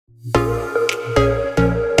Hi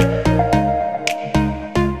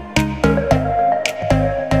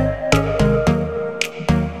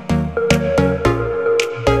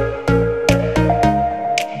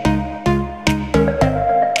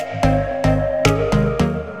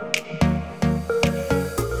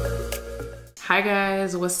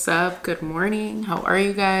guys, what's up? Good morning. How are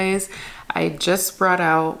you guys? I just brought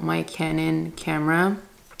out my Canon camera.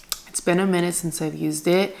 It's been a minute since I've used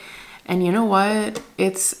it, and you know what?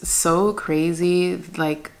 It's so crazy,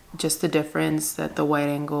 like just the difference that the wide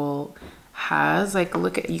angle has. Like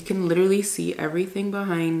look at, you can literally see everything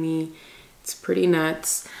behind me. It's pretty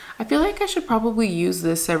nuts. I feel like I should probably use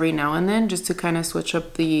this every now and then just to kind of switch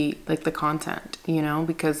up the content, you know,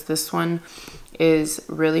 because this one is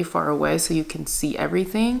really far away so you can see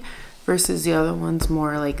everything versus the other one's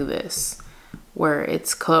more like this where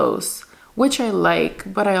it's close, which I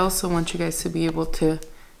like, but I also want you guys to be able to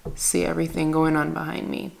see everything going on behind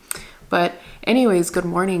me. But anyways, good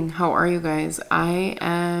morning. How are you guys? I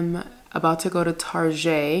am about to go to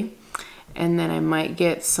Target, and then I might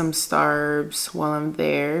get some Starbs while I'm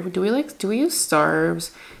there. Do we use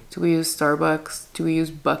Starbs? Do we use Starbucks? Do we use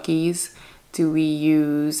Buc-ee's? Do we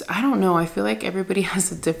use, I don't know, I feel like everybody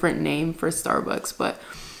has a different name for Starbucks, but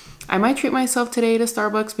I might treat myself today to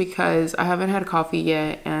Starbucks because I haven't had coffee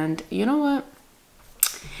yet. And you know what?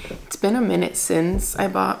 It's been a minute since I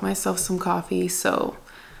bought myself some coffee, so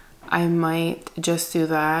I might just do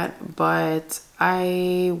that. But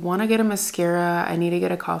I want to get a mascara. I need to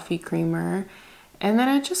get a coffee creamer. And then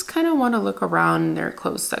I just kind of want to look around their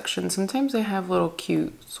clothes section. Sometimes they have little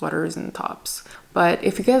cute sweaters and tops. But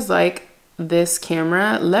if you guys like this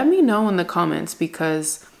camera, let me know in the comments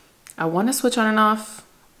because I want to switch on and off.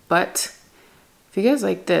 But if you guys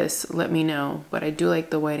like this, let me know. But I do like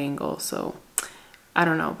the wide angle, so I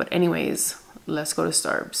don't know. But anyways, let's go to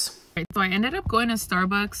Starbs. Right, so I ended up going to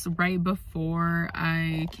Starbucks right before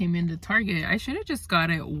I came into Target. I should have just got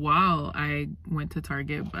it while I went to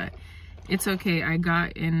Target, but it's okay. I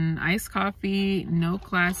got an iced coffee, no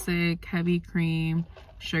classic, heavy cream,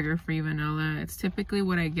 sugar-free vanilla. It's typically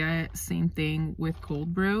what I get, same thing with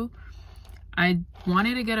cold brew. I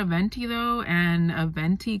wanted to get a venti though, and a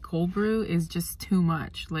venti cold brew is just too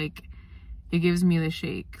much. Like, it gives me the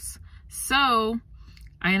shakes. So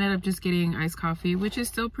I ended up just getting iced coffee, which is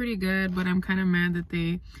still pretty good, but I'm kind of mad that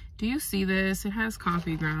do you see this? It has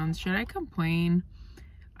coffee grounds. Should I complain?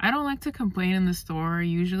 I don't like to complain in the store.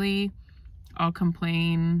 Usually I'll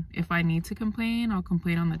complain if I need to complain. I'll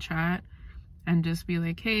complain on the chat and just be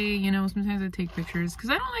like, hey, you know, sometimes I take pictures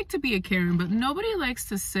because I don't like to be a Karen, but nobody likes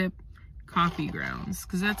to sip coffee grounds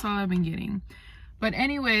because that's all I've been getting. But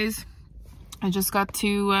anyways, I just got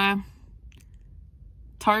to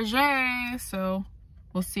Target, so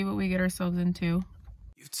we'll see what we get ourselves into.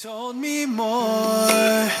 You've told me more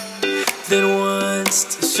than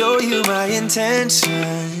once to show you my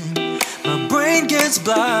intention. My brain gets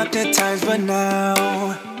blocked at times, but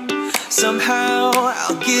now somehow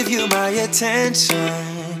I'll give you my attention.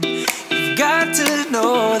 You've got to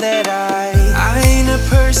know that I ain't a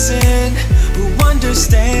person who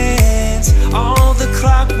understands all the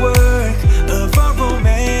clockwork of our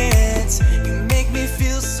romance. You make me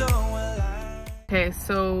feel so alive. Okay,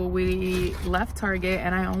 so we left Target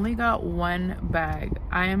and I only got one bag.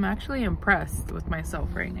 I am actually impressed with myself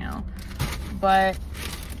right now. But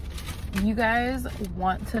you guys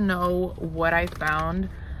want to know what I found?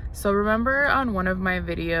 So remember on one of my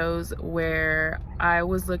videos where I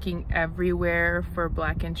was looking everywhere for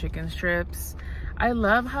blackened chicken strips? I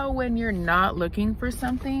love how when you're not looking for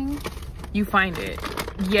something, you find it.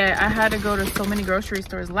 Yeah, I had to go to so many grocery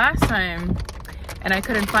stores last time and I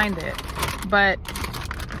couldn't find it. But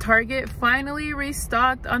Target finally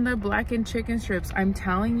restocked on the blackened chicken strips. I'm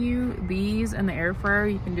telling you, these in the air fryer,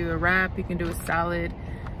 you can do a wrap, you can do a salad,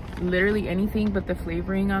 literally anything, but the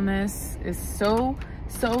flavoring on this is so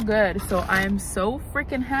good. So I am so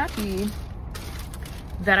freaking happy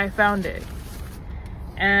that I found it.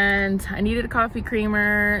 And I needed a coffee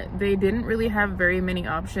creamer. They didn't really have very many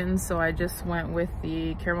options, so I just went with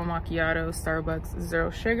the caramel macchiato Starbucks zero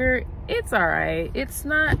sugar. It's all right. It's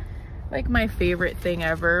not like my favorite thing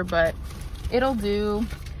ever, but it'll do.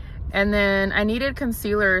 And then I needed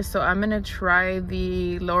concealer, so I'm gonna try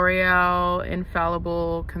the L'Oreal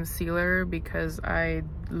Infallible concealer because I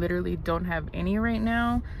literally don't have any right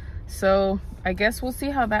now. So I guess we'll see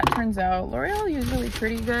how that turns out. L'Oreal is usually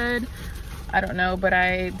pretty good. I don't know, but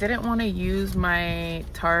I didn't want to use my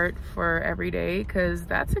Tarte for every day because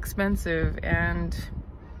that's expensive and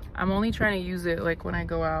I'm only trying to use it like when I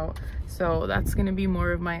go out. So that's gonna be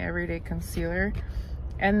more of my everyday concealer.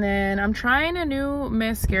 And then I'm trying a new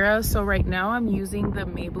mascara. So right now I'm using the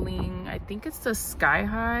Maybelline, I think it's the Sky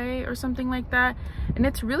High or something like that. And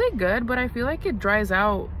it's really good, but I feel like it dries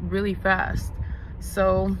out really fast.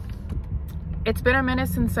 So it's been a minute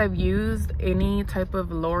since I've used any type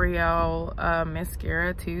of L'Oreal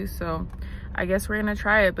mascara too. So I guess we're gonna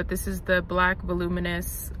try it. But this is the Black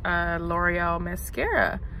Voluminous L'Oreal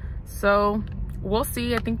mascara. So we'll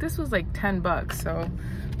see. I think this was like 10 bucks. So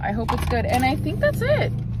I hope it's good. And I think that's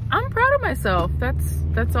it. I'm proud of myself.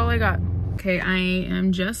 That's all I got. Okay, I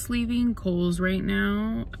am just leaving Kohl's right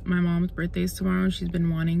now. My mom's birthday is tomorrow. She's been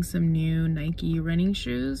wanting some new Nike running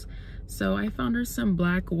shoes. So I found her some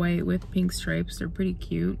black, white with pink stripes. They're pretty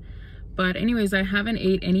cute. But anyways, I haven't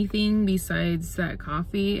ate anything besides that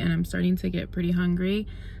coffee and I'm starting to get pretty hungry.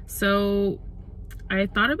 So I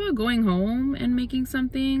thought about going home and making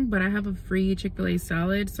something, but I have a free Chick-fil-A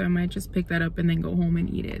salad, so I might just pick that up and then go home and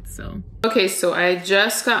eat it. So okay, so I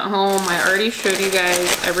just got home. I already showed you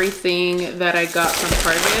guys everything that I got from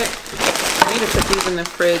Target. I need to put these in the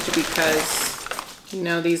fridge because, you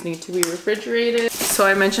know, these need to be refrigerated. So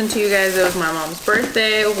I mentioned to you guys it was my mom's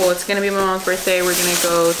birthday. Well, it's gonna be my mom's birthday. We're gonna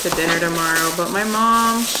go to dinner tomorrow, but my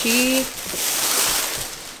mom,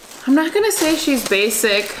 I'm not gonna say she's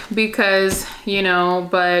basic because, you know,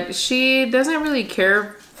 but she doesn't really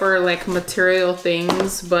care for like material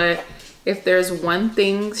things. But if there's one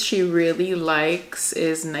thing she really likes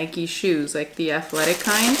is Nike shoes, like the athletic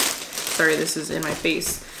kind. Sorry, this is in my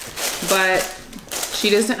face. But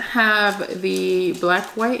she doesn't have the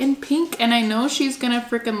black, white, and pink. And I know she's gonna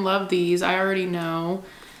freaking love these. I already know.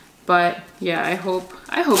 But yeah, I hope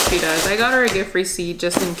she does. I got her a gift receipt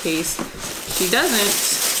just in case she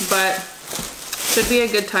doesn't. But should be a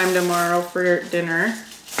good time tomorrow for dinner.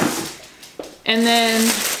 And then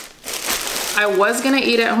I was gonna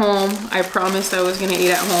eat at home. I promised I was gonna eat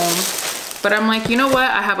at home. But I'm like, you know what?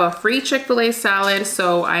 I have a free Chick-fil-A salad,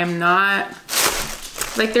 so I'm not,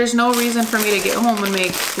 like, there's no reason for me to get home and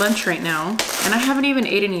make lunch right now. And I haven't even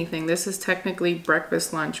ate anything. This is technically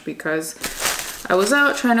breakfast lunch because I was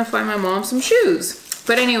out trying to find my mom some shoes.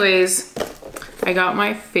 But anyways, I got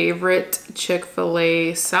my favorite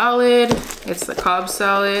Chick-fil-A salad. It's the Cobb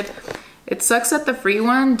salad. It sucks that the free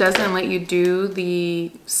one doesn't let you do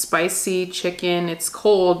the spicy chicken. It's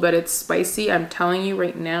cold, but it's spicy. I'm telling you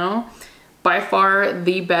right now, by far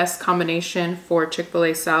the best combination for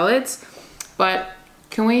Chick-fil-A salads. But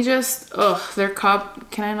can we just, their Cobb,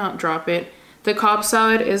 can I not drop it? The Cobb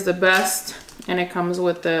salad is the best, and it comes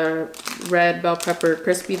with the red bell pepper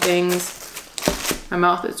crispy things. My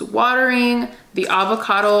mouth is watering. The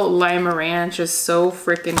avocado lime ranch is so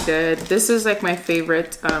freaking good. This is like my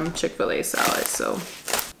favorite Chick-fil-A salad, so.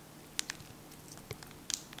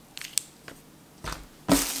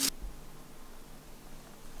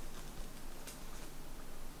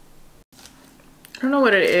 I don't know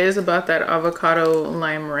what it is about that avocado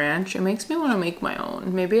lime ranch. It makes me want to make my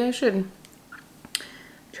own. Maybe I should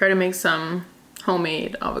try to make some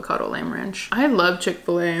homemade avocado lime ranch. I love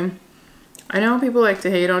Chick-fil-A. I know people like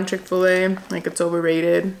to hate on Chick-fil-A, like it's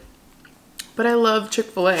overrated, but I love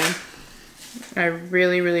Chick-fil-A. I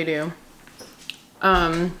really, really do.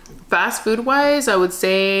 Fast food wise, I would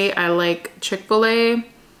say I like Chick-fil-A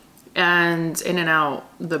and In-N-Out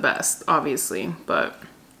the best, obviously, but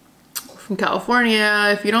from California,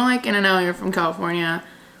 if you don't like In-N-Out and you're from California,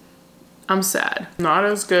 I'm sad. Not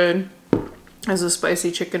as good as the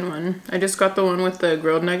spicy chicken one. I just got the one with the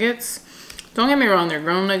grilled nuggets. Don't get me wrong, their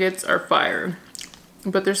grilled nuggets are fire,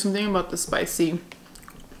 but there's something about the spicy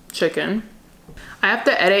chicken. I have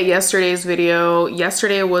to edit yesterday's video.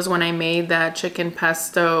 Yesterday was when I made that chicken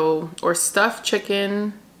pesto or stuffed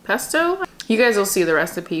chicken pesto. You guys will see the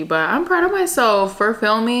recipe, but I'm proud of myself for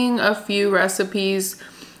filming a few recipes,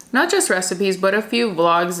 not just recipes, but a few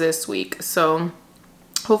vlogs this week. So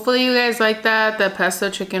hopefully you guys like that. The pesto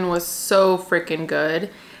chicken was so freaking good.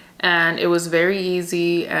 And it was very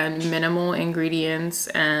easy and minimal ingredients,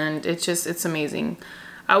 and it's amazing.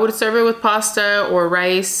 I would serve it with pasta or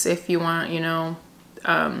rice if you want, you know,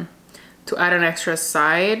 to add an extra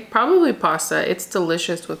side. Probably pasta. It's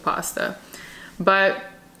delicious with pasta. But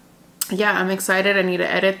yeah, I'm excited. I need to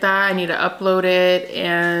edit that. I need to upload it.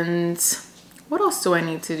 And what else do I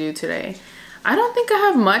need to do today? I don't think I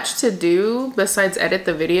have much to do besides edit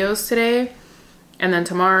the videos today. And then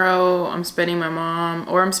tomorrow I'm spending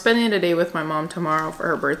the day with my mom tomorrow for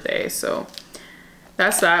her birthday. So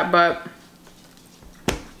that's that. But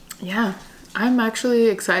yeah, I'm actually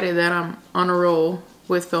excited that I'm on a roll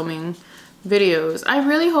with filming videos. I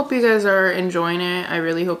really hope you guys are enjoying it. I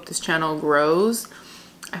really hope this channel grows.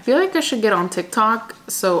 I feel like I should get on TikTok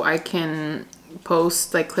so I can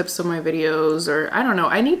post like clips of my videos, or I don't know.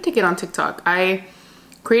 I need to get on TikTok. I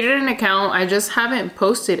created an account. I just haven't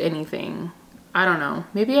posted anything. I don't know.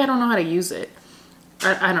 Maybe I don't know how to use it.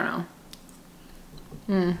 I don't know.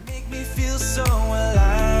 Make me feel so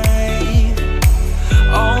alive.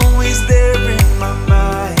 Always there in my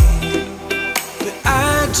mind. But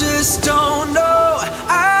I just don't know.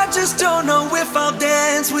 I just don't know if I'll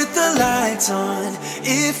dance with the lights on.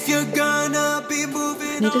 If you're gonna be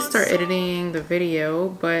moving. I need to start editing the video,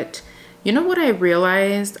 but you know what I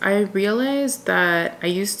realized? I realized that I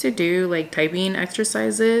used to do like typing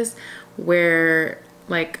exercises where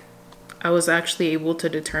like I was actually able to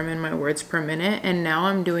determine my words per minute, and now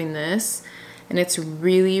I'm doing this and it's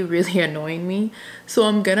really, really annoying me. So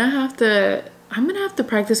I'm gonna have to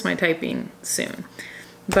practice my typing soon.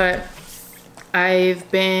 But I've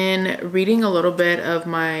been reading a little bit of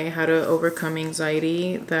my How to Overcome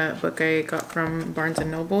Anxiety, that book I got from Barnes &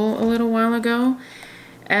 Noble a little while ago.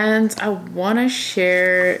 And I want to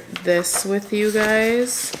share this with you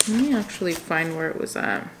guys. Let me actually find where it was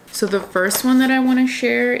at. So the first one that I want to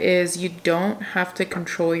share is you don't have to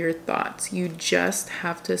control your thoughts. You just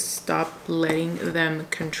have to stop letting them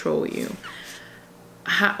control you.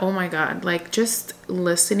 Oh my God, like just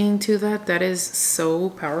listening to that is so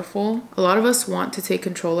powerful. A lot of us want to take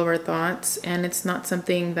control of our thoughts, and it's not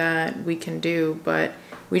something that we can do, but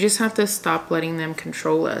we just have to stop letting them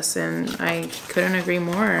control us. And I couldn't agree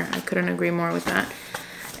more. I couldn't agree more with that.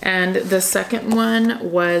 And the second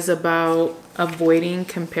one was about avoiding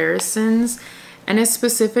comparisons. And it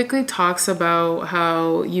specifically talks about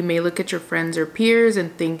how you may look at your friends or peers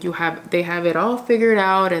and think they have it all figured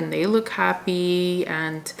out, and they look happy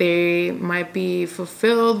and they might be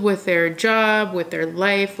fulfilled with their job, with their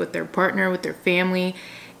life, with their partner, with their family.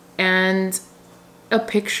 And a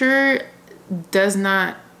picture does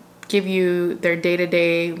not give you their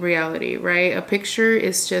day-to-day reality, right? A picture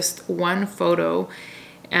is just one photo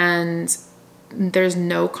and there's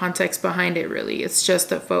no context behind it really. It's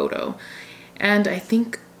just a photo. And I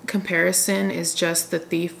think comparison is just the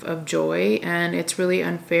thief of joy, and it's really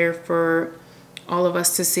unfair for all of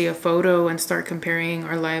us to see a photo and start comparing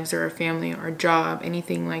our lives or our family or our job,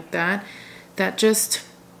 anything like that. That just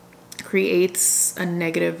creates a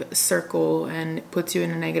negative circle and puts you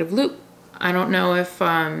in a negative loop. I don't know if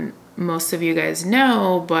most of you guys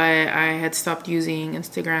know, but I had stopped using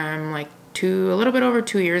Instagram like a little bit over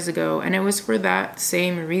 2 years ago, and it was for that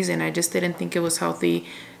same reason. I just didn't think it was healthy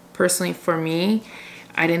personally for me.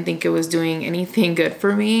 I didn't think it was doing anything good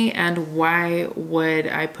for me, and why would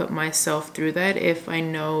I put myself through that if I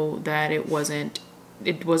know that it wasn't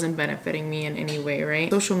benefiting me in any way, right?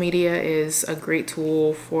 Social media is a great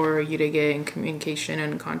tool for you to get in communication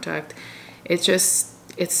and contact.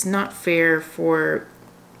 It's not fair for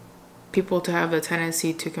people to have a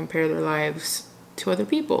tendency to compare their lives to other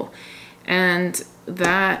people, and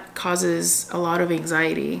that causes a lot of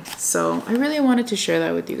anxiety. So I really wanted to share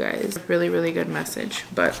that with you guys. Really, really good message.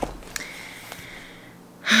 But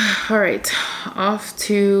all right, off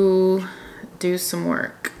to do some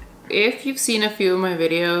work. If you've seen a few of my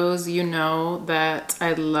videos, you know that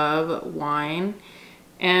I love wine.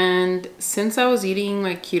 And since I was eating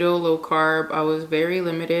like keto, low carb, I was very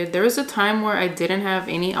limited. There was a time where I didn't have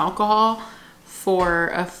any alcohol for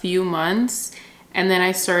a few months. And then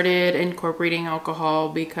I started incorporating alcohol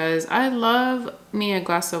because I love me a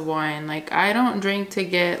glass of wine. Like, I don't drink to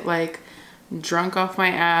get like drunk off my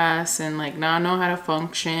ass and like not know how to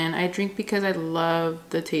function. I drink because I love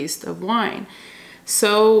the taste of wine.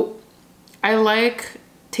 So I like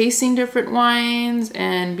tasting different wines,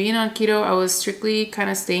 and being on keto, I was strictly kind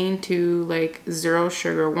of staying to like 0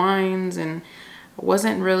 sugar wines, and I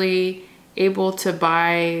wasn't really able to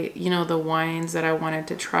buy, you know, the wines that I wanted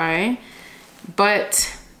to try.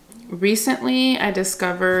 But recently I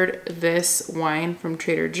discovered this wine from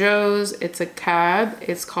Trader Joe's. It's a cab.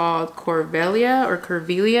 It's called Corvelia or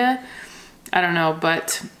Corvelia. I don't know,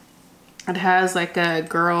 but it has like a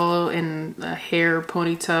girl in a hair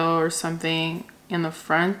ponytail or something in the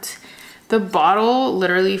front. The bottle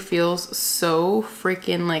literally feels so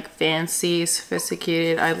freaking like fancy,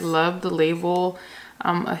 sophisticated. I love the label.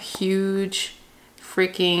 I'm a huge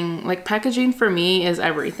freaking, like, packaging for me is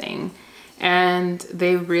everything. And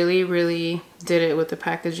they really, really did it with the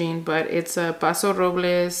packaging. But it's a Paso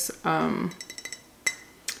Robles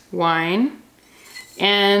wine,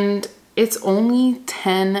 and it's only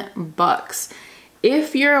 $10.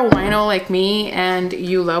 If you're a wino like me and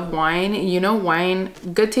you love wine, you know wine,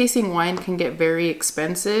 good tasting wine can get very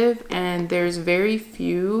expensive, and there's very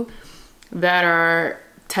few that are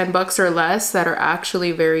 $10 or less that are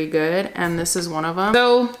actually very good, and this is one of them.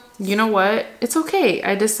 So you know what, it's okay.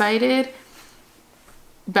 I decided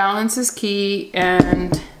balance is key,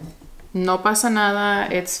 and no pasa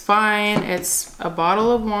nada. It's fine. It's a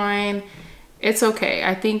bottle of wine. It's okay.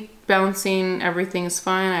 I think balancing everything is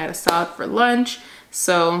fine. I had a salad for lunch,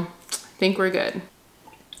 so I think we're good.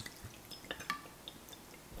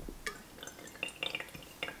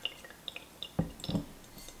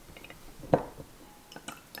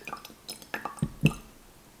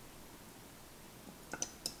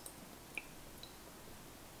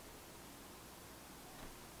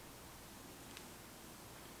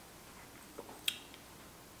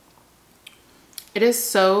 It is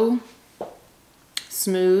so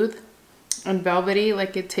smooth and velvety,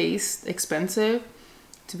 like it tastes expensive.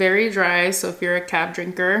 It's very dry, so if you're a cab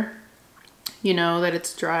drinker, you know that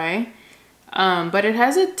it's dry. But it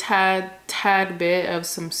has a tad bit of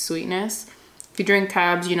some sweetness. If you drink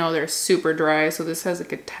cabs, you know they're super dry, so this has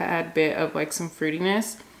like a tad bit of like some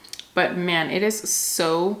fruitiness. But man, it is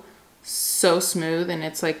so smooth, and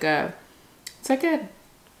it's like a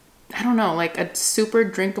I don't know, like a super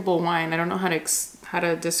drinkable wine. I don't know how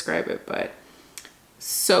to describe it, but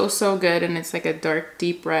so good. And it's like a dark,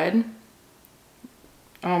 deep red.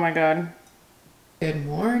 Oh my God. Good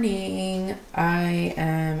morning. I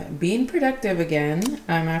am being productive again.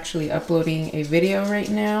 I'm actually uploading a video right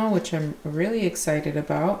now, which I'm really excited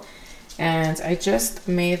about. And I just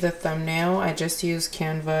made the thumbnail. I just used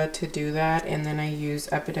Canva to do that, and then I use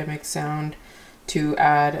Epidemic Sound to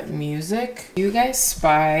add music. You guys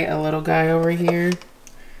spy a little guy over here?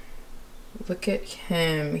 Look at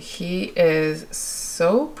him. He is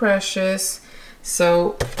so precious.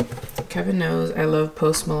 So Kevin knows I love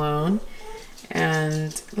Post Malone,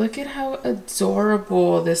 and look at how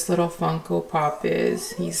adorable this little Funko Pop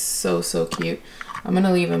is. He's so cute. I'm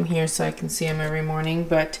gonna leave him here so I can see him every morning,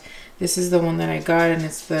 but this is the one that I got, and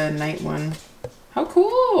it's the night one. How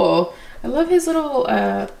cool! I love his little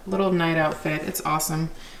night outfit. It's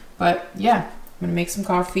awesome. But yeah, I'm gonna make some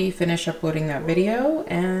coffee, finish uploading that video,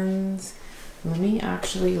 and let me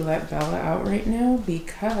actually let Bella out right now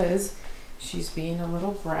because she's being a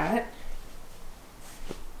little brat.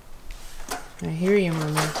 I hear you,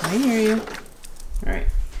 Mama. I hear you. All right.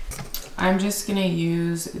 I'm just gonna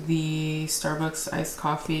use the Starbucks iced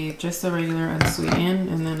coffee, just the regular unsweetened,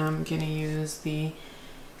 and then I'm gonna use the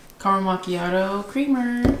caramel macchiato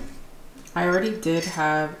creamer. I already did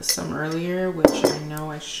have some earlier, which I know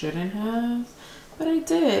I shouldn't have, but I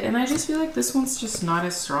did. And I just feel like this one's just not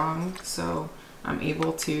as strong, so I'm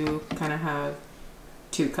able to kind of have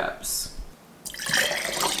 2 cups.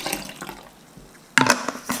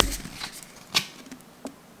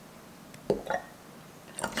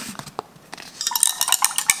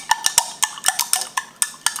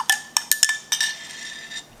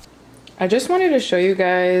 I just wanted to show you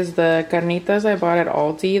guys the carnitas I bought at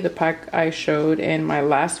Aldi, the pack I showed in my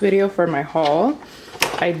last video for my haul.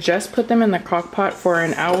 I just put them in the crock pot for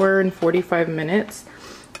 1 hour and 45 minutes.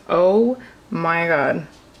 Oh my God.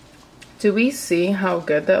 Do we see how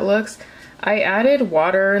good that looks? I added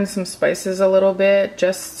water and some spices a little bit,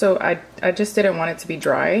 just so I just didn't want it to be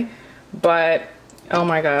dry. But oh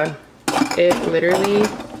my God, it literally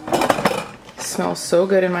smells so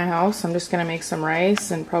good in my house. I'm just gonna make some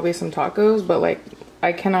rice and probably some tacos, but like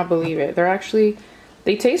I cannot believe it.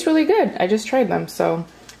 They taste really good. I just tried them, so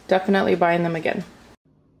definitely buying them again.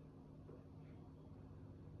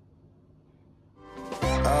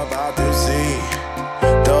 About to see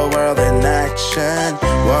the world in action,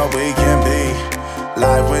 what we can be,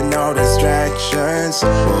 life with no distractions,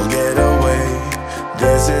 we'll get away.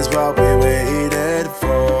 This is what we waited